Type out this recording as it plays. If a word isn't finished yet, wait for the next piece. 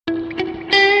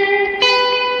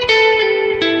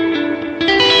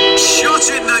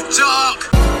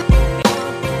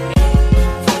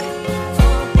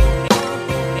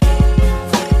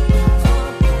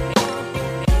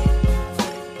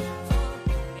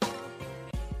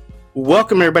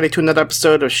Welcome everybody to another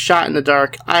episode of Shot in the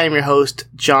Dark. I am your host,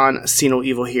 John Cena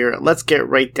Evil here. Let's get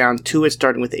right down to it,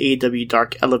 starting with AEW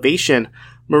Dark Elevation.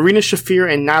 Marina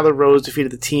Shafir and Nyla Rose defeated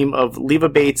the team of Leva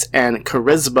Bates and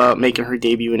Charisma, making her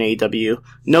debut in AEW.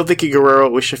 No Vicky Guerrero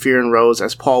with Shafir and Rose,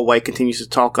 as Paul White continues to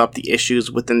talk up the issues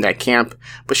within that camp,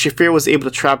 but Shafir was able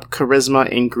to trap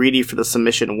Charisma and Greedy for the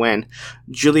submission win.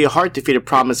 Julia Hart defeated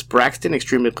Promise Braxton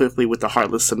extremely quickly with the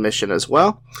Heartless submission as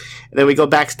well. And then we go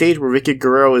backstage where Vicky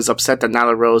Guerrero is upset that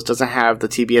Nyla Rose doesn't have the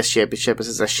TBS championship and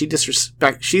says that she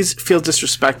feels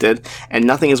disrespected and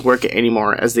nothing is working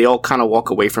anymore, as they all kind of walk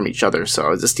away from each other.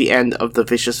 So is this the end of the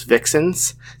Vicious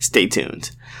Vixens? Stay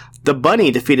tuned. The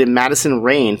Bunny defeated Madison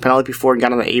Rayne. Penelope Ford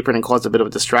got on the apron and caused a bit of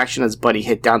a distraction as Bunny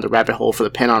hit down the rabbit hole for the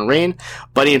pin on Rayne.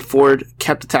 Bunny and Ford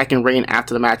kept attacking Rayne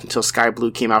after the match until Sky Blue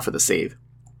came out for the save.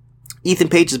 Ethan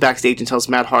Page is backstage and tells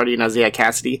Matt Hardy and Isaiah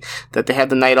Cassidy that they had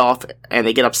the night off and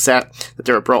they get upset that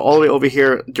they were brought all the way over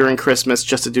here during Christmas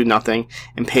just to do nothing.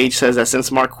 And Page says that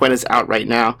since Mark Quinn is out right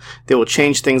now, they will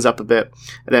change things up a bit.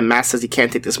 And then Matt says he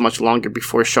can't take this much longer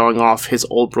before showing off his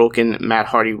old broken Matt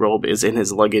Hardy robe is in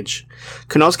his luggage.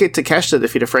 Konosuke Takeshita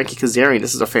defeated Frankie Kazarian.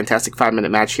 This is a fantastic 5-minute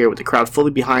match here with the crowd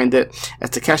fully behind it, as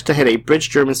Takeshita hit a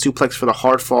bridge German suplex for the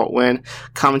hard-fought win.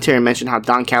 Commentary mentioned how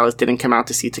Don Callis didn't come out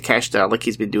to see Takeshita like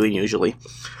he's been doing usually.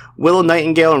 Willow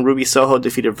Nightingale and Ruby Soho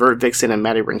defeated Vert Vixen and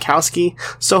Maddie Rinkowski.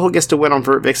 Soho gets the win on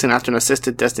Vert Vixen after an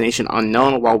assisted Destination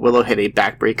Unknown, while Willow hit a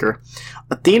backbreaker.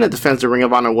 Athena defends the Ring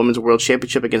of Honor Women's World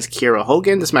Championship against Kiera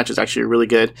Hogan. This match is actually really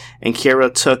good, and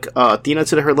Kiera took Athena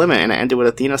to her limit, and it ended with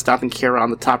Athena stopping Kiera on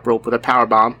the top rope with a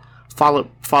powerbomb,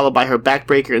 followed by her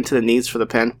backbreaker into the knees for the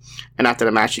pin, and after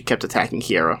the match she kept attacking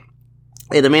Kiera.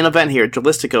 In the main event here,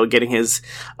 Dralistico getting his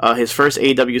first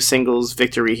AEW singles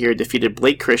victory here, defeated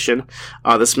Blake Christian.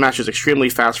 This match was extremely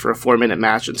fast for a 4-minute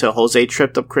match until Jose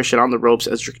tripped up Christian on the ropes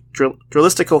as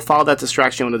Dralistico followed that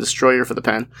distraction with a destroyer for the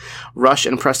pin. Rush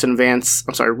and Preston Vance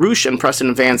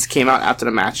came out after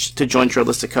the match to join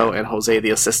Dralistico and Jose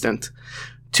the assistant.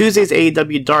 Tuesday's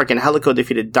AEW Dark, and Helico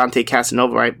defeated Dante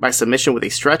Casanova by submission with a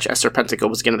stretch as Serpentico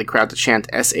was getting the crowd to chant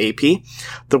SAP.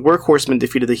 The Workhorsemen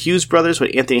defeated the Hughes brothers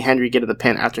with Anthony Henry getting the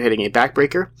pin after hitting a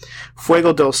backbreaker.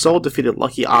 Fuego del Sol defeated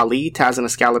Lucky Ali. Taz and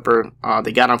Excalibur,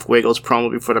 they got on Fuego's promo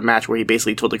before the match where he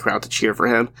basically told the crowd to cheer for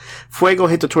him. Fuego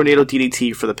hit the Tornado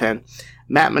DDT for the pin.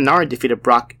 Matt Menard defeated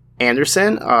Brock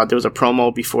Anderson. There was a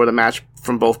promo before the match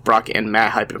from both Brock and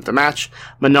Matt hyping up the match.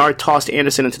 Menard tossed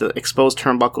Anderson into the exposed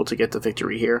turnbuckle to get the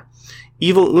victory here.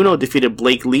 Evil Uno defeated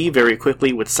Blake Lee very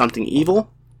quickly with Something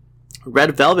Evil.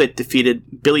 Red Velvet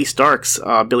defeated Billy Starks.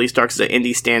 Billy Starks is an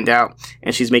indie standout,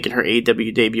 and she's making her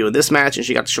AEW debut in this match, and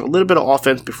she got to show a little bit of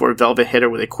offense before Velvet hit her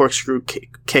with a corkscrew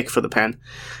kick for the pin.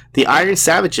 The Iron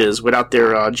Savages, without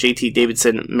their JT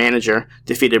Davidson manager,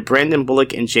 defeated Brandon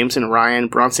Bullock and Jameson Ryan.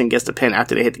 Bronson gets the pin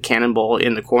after they hit the cannonball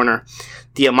in the corner.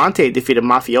 Diamante defeated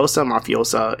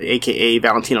Mafiosa, aka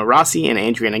Valentino Rossi, and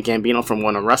Adriana Gambino from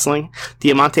One Wrestling.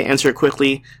 Diamante ends her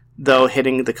quickly, though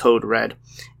hitting the code red.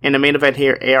 In the main event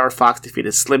here, AR Fox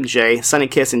defeated Slim J. Sonny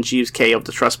Kiss and Jeeves K of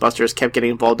the Trustbusters kept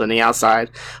getting involved on the outside,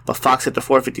 but Fox hit the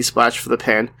 450 splash for the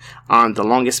pin on the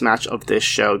longest match of this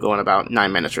show, going about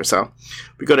 9 minutes or so.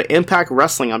 We go to Impact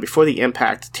Wrestling. Before the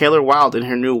Impact, Taylor Wilde in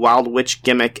her new Wild Witch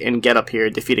gimmick and getup here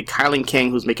defeated Kylan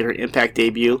King, who's making her Impact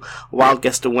debut. Wilde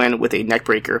gets the win with a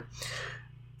neckbreaker.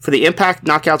 For the Impact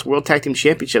Knockouts World Tag Team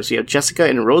Championships, we have Jessica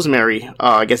and Rosemary,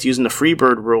 using the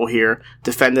Freebird rule here,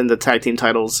 defending the tag team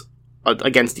titles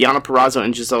against Deonna Purrazzo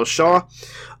and Giselle Shaw.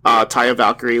 Taya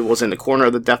Valkyrie was in the corner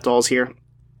of the Death Dolls here.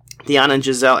 Deonna and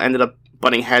Giselle ended up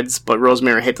butting heads, but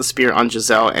Rosemary hit the spear on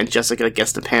Giselle, and Jessica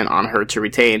gets the pin on her to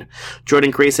retain.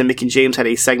 Jordan Grace and Mickie James had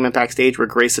a segment backstage where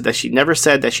Grace said that she never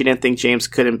said that she didn't think James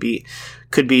could be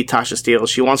Tasha Steelz.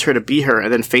 She wants her to be her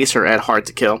and then face her at Hard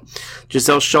to Kill.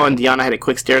 Giselle Shaw and Deonna had a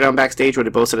quick stare down backstage where they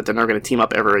both said that they're not going to team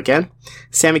up ever again.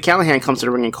 Sami Callihan comes to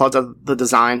the ring and calls out the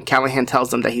design. Callihan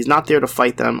tells them that he's not there to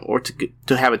fight them or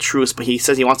to have a truce, but he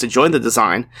says he wants to join the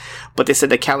design. But they said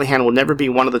that Callihan will never be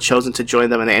one of the chosen to join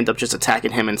them, and they end up just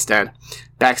attacking him instead.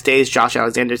 Backstage, Josh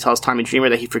Alexander tells Tommy Dreamer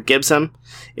that he forgives him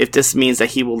if this means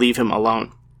that he will leave him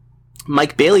alone.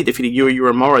 Mike Bailey defeated Yuri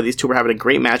Uemura. These two were having a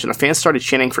great match, and the fans started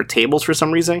chanting for tables for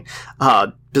some reason.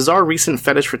 Bizarre recent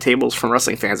fetish for tables from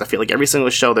wrestling fans. I feel like every single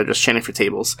show they're just chanting for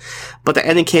tables. But the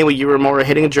ending came with Yuri Uemura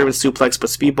hitting a German suplex,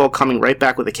 but Speedball coming right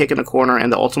back with a kick in the corner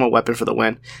and the ultimate weapon for the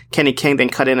win. Kenny King then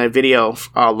cut in a video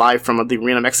live from the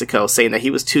Arena Mexico saying that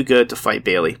he was too good to fight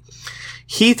Bailey.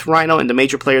 Heath, Rhino, and the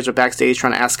major players are backstage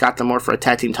trying to ask Scott D'Amore for a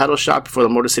tag team title shot before the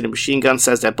Motor City Machine Gun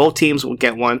says that both teams will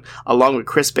get one, along with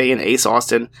Chris Bay and Ace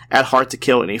Austin at Hard to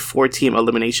Kill in a 4-team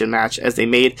elimination match, as they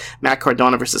made Matt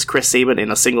Cardona versus Chris Sabin in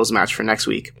a singles match for next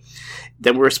week.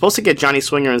 Then we were supposed to get Johnny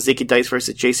Swinger and Zeke Dice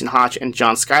versus Jason Hotch and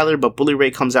John Skyler, but Bully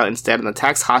Ray comes out instead and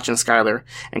attacks Hotch and Skyler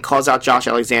and calls out Josh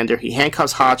Alexander. He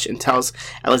handcuffs Hotch and tells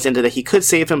Alexander that he could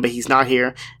save him, but he's not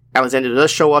here. Alexander does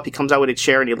show up. He comes out with a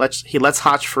chair and he lets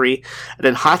Hotch free. And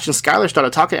then Hotch and Skyler start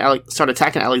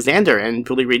attacking Alexander, and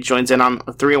Bully Ray joins in on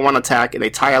a 3-on-1 attack, and they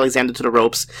tie Alexander to the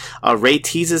ropes. Ray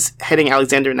teases hitting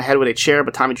Alexander in the head with a chair,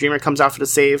 but Tommy Dreamer comes out for the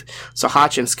save. So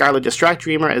Hotch and Skyler distract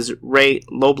Dreamer as Ray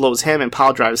low blows him and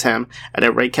pile drives him, and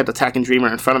then Ray kept attacking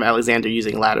Dreamer in front of Alexander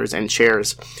using ladders and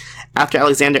chairs. After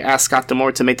Alexander asks Scott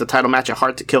D'Amore to make the title match a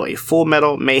Hard to Kill a Full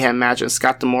Metal Mayhem match, and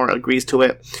Scott D'Amore agrees to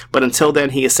it, but until then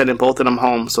he is sending both of them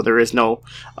home, so there is no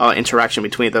interaction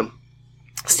between them.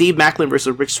 Steve Macklin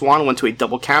versus Rich Swann went to a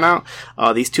double countout.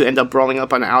 These two end up brawling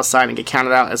up on the outside and get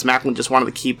counted out, as Macklin just wanted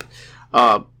to keep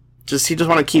wanted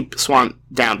to keep Swann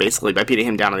down, basically, by beating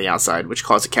him down on the outside, which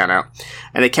caused a countout.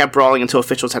 And they kept brawling until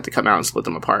officials had to come out and split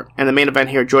them apart. And the main event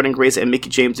here, Jordan Grace and Mickie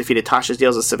James defeated Tasha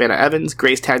Steelz and Savannah Evans.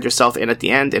 Grace tagged herself in at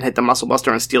the end and hit the Muscle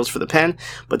Buster on Steelz for the pin,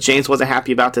 but James wasn't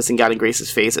happy about this and got in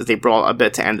Grace's face as they brawl a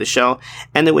bit to end the show,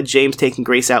 ended with James taking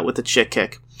Grace out with a chick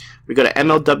kick. We go to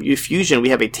MLW Fusion. We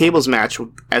have a tables match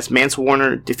as Mance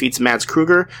Warner defeats Mads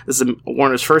Kruger. This is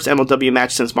Warner's first MLW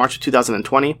match since March of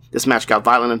 2020. This match got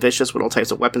violent and vicious with all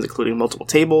types of weapons, including multiple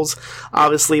tables,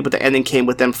 obviously, but the ending came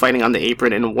with them fighting on the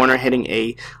apron and Warner hitting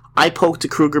a eye poke to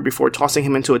Kruger before tossing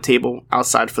him into a table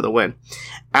outside for the win.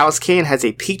 Alex Kane has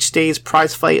a Peach Days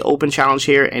prize fight open challenge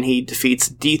here, and he defeats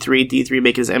D3. D3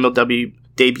 making his MLW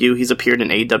debut. He's appeared in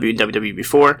AEW and WWE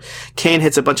before. Kane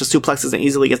hits a bunch of suplexes and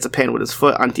easily gets the pin with his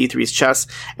foot on D3's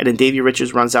chest, and then Davey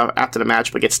Richards runs out after the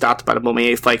match but gets stopped by the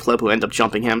Momaye Fight Club, who end up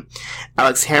jumping him.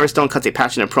 Alex Hammerstone cuts a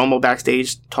passionate promo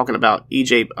backstage talking about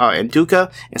EJ and Duca,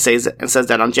 and says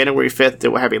that on January 5th they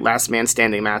will have a last man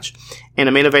standing match. In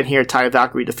the main event here, Taya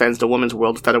Valkyrie defends the Women's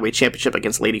World Featherweight Championship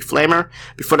against Lady Flamer.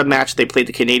 Before the match, they played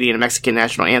the Canadian and Mexican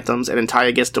national anthems, and then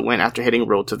Taya gets the win after hitting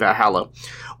Road to Valhalla.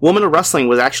 Woman of Wrestling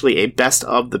was actually a best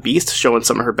of the beast, showing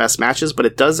some of her best matches, but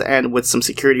it does end with some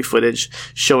security footage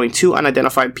showing two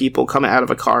unidentified people coming out of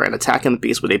a car and attacking the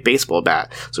beast with a baseball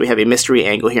bat. So we have a mystery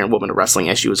angle here in Woman of Wrestling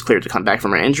as she was cleared to come back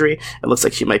from her injury. It looks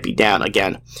like she might be down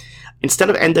again.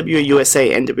 Instead of NWA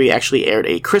USA, NWA actually aired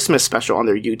a Christmas special on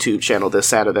their YouTube channel this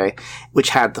Saturday, which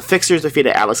had the Fixers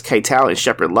defeated Alex Keitel and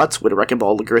Shepard Lutz with a Wrecking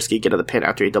Ball Legursky getting the pin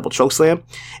after a double chokeslam.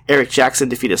 Eric Jackson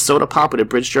defeated Soda Pop with a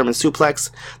bridge German suplex.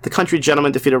 The Country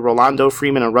Gentlemen defeated Rolando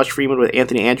Freeman and Rush Freeman with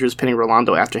Anthony Andrews pinning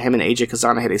Rolando after him and AJ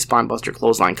Kazana hit a spinebuster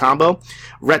clothesline combo.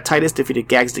 Rhett Titus defeated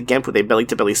Gags the Gimp with a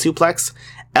belly-to-belly suplex.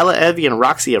 Ella Evie and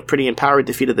Roxy of Pretty Empowered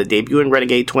defeated the debuting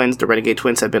Renegade Twins. The Renegade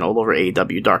Twins have been all over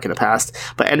AEW Dark in the past,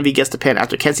 but Envy gets the pin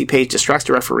after Kenzie Page distracts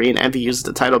the referee, and Envy uses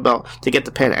the title belt to get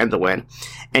the pin and the win.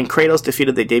 And Kratos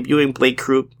defeated the debuting Blake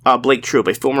Troop,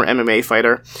 a former MMA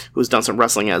fighter who's done some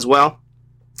wrestling as well,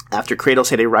 after Kratos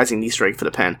hit a rising knee strike for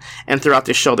the pin. And throughout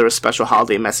this show, there were special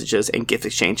holiday messages and gift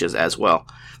exchanges as well.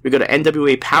 We go to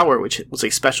NWA Power, which was a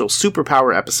special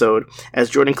Superpower episode, as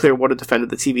Jordan Clearwater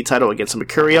defended the TV title against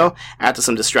Mercurio after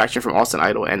some distraction from Austin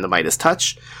Idol and the Midas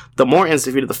Touch. The Mortons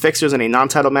defeated the Fixers in a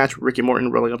non-title match, with Ricky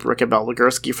Morton rolling up Wrecking Ball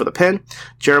Legursky for the pin.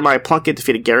 Jeremiah Plunkett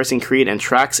defeated Garrison Creed and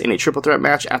Trax in a triple threat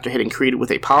match after hitting Creed with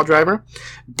a pile driver.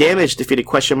 Damage defeated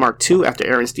Question Mark 2 after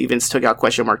Aaron Stevens took out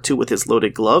Question Mark 2 with his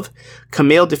loaded glove.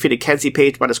 Camille defeated Kenzie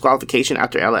Page by disqualification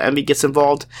after Ella Envy gets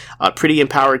involved. Pretty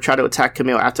Empowered tried to attack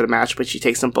Camille after the match, but she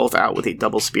takes them both out with a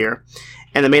double spear.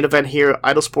 And the main event here,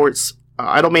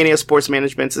 Idolmania Sports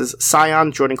Management's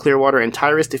Scion, Jordan Clearwater, and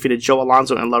Tyrus defeated Joe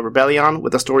Alonso and La Rebellion,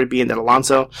 with the story being that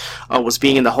Alonso was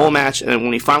being in the whole match, and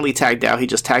when he finally tagged out, he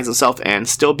just tags himself and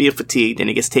still being fatigued, and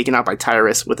he gets taken out by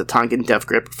Tyrus with a Tongan Death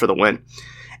Grip for the win.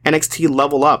 NXT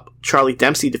Level Up, Charlie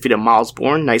Dempsey defeated Miles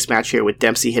Bourne. Nice match here with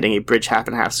Dempsey hitting a bridge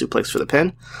half-and-half suplex for the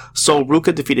pin. Sol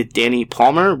Ruka defeated Danny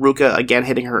Palmer. Ruka again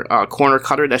hitting her corner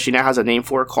cutter that she now has a name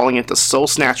for, calling it the Soul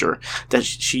Snatcher that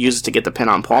she uses to get the pin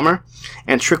on Palmer.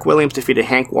 And Trick Williams defeated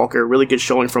Hank Walker. Really good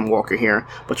showing from Walker here,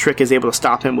 but Trick is able to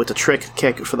stop him with a trick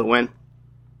kick for the win.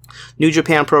 New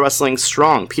Japan Pro Wrestling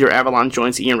Strong, Peter Avalon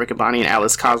joins Ian Riccaboni and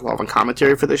Alice Kozlov on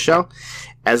commentary for this show,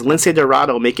 as Lince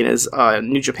Dorado, making his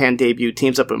New Japan debut,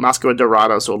 teams up with Mascara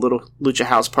Dorado, so a little Lucha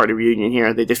House Party reunion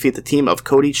here. They defeat the team of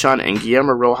Cody Chun and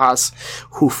Guillermo Rojas,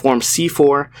 who form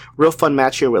C4. Real fun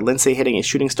match here with Lince hitting a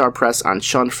shooting star press on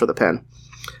Chun for the pin.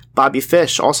 Bobby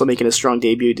Fish, also making a strong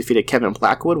debut, defeated Kevin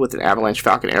Blackwood with an Avalanche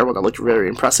Falcon Arrow that looked very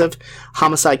impressive.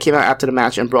 Homicide came out after the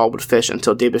match and brawled with Fish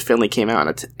until David Finlay came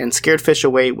out and scared Fish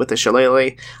away with a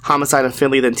shillelagh. Homicide and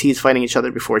Finlay then teased fighting each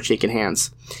other before shaking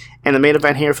hands. And the main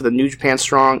event here for the New Japan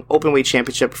Strong Openweight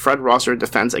Championship, Fred Rosser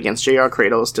defends against JR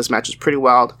Kratos. This match is pretty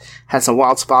wild. Had some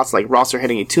wild spots like Rosser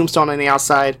hitting a tombstone on the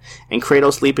outside and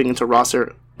Kratos leaping into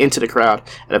Rosser into the crowd,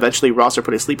 and eventually Rosser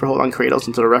put a sleeper hold on Kratos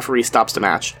until the referee stops the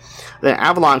match. Then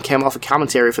Avalon came off a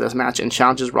commentary for this match and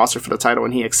challenges Rosser for the title,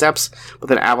 and he accepts, but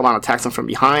then Avalon attacks him from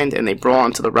behind, and they brawl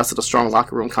until the rest of the Strong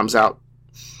locker room comes out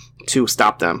to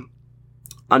stop them.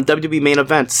 On WWE main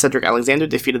event, Cedric Alexander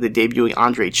defeated the debuting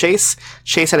Andre Chase.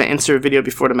 Chase had an insert video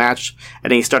before the match,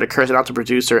 and then he started cursing out the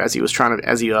producer as he was trying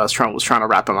to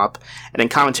wrap him up. And then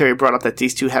commentary brought up that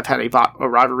these two have had a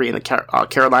rivalry in the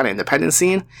Carolina independent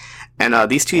scene.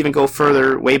 And these two even go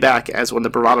further way back as when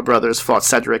the Barada brothers fought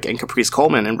Cedric and Caprice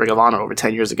Coleman in Ring of Honor over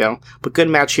 10 years ago. But good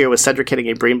match here with Cedric hitting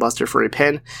a brainbuster for a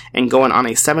pin and going on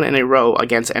a 7 in a row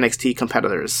against NXT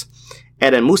competitors.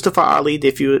 And then Mustafa Ali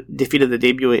defeated the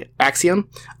debut Axiom.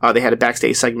 They had a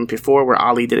backstage segment before where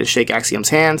Ali didn't shake Axiom's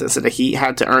hands and said that he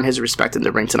had to earn his respect in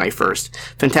the ring tonight first.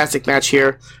 Fantastic match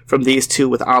here from these two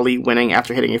with Ali winning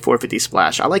after hitting a 450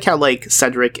 splash. I like how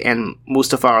Cedric and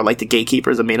Mustafa are like the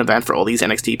gatekeepers of the main event for all these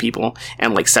NXT people,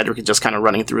 and Cedric is just kind of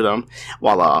running through them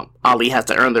while Ali has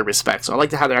to earn their respect. So I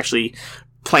like how they're actually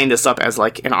playing this up as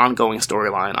an ongoing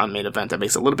storyline on main event that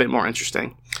makes it a little bit more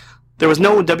interesting. There was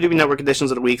no WWE Network editions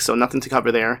of the week, so nothing to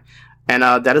cover there. And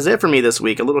that is it for me this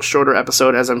week. A little shorter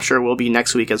episode, as I'm sure will be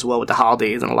next week as well with the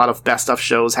holidays and a lot of best stuff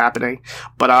shows happening.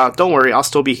 But don't worry, I'll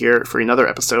still be here for another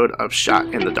episode of Shot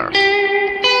in the Dark.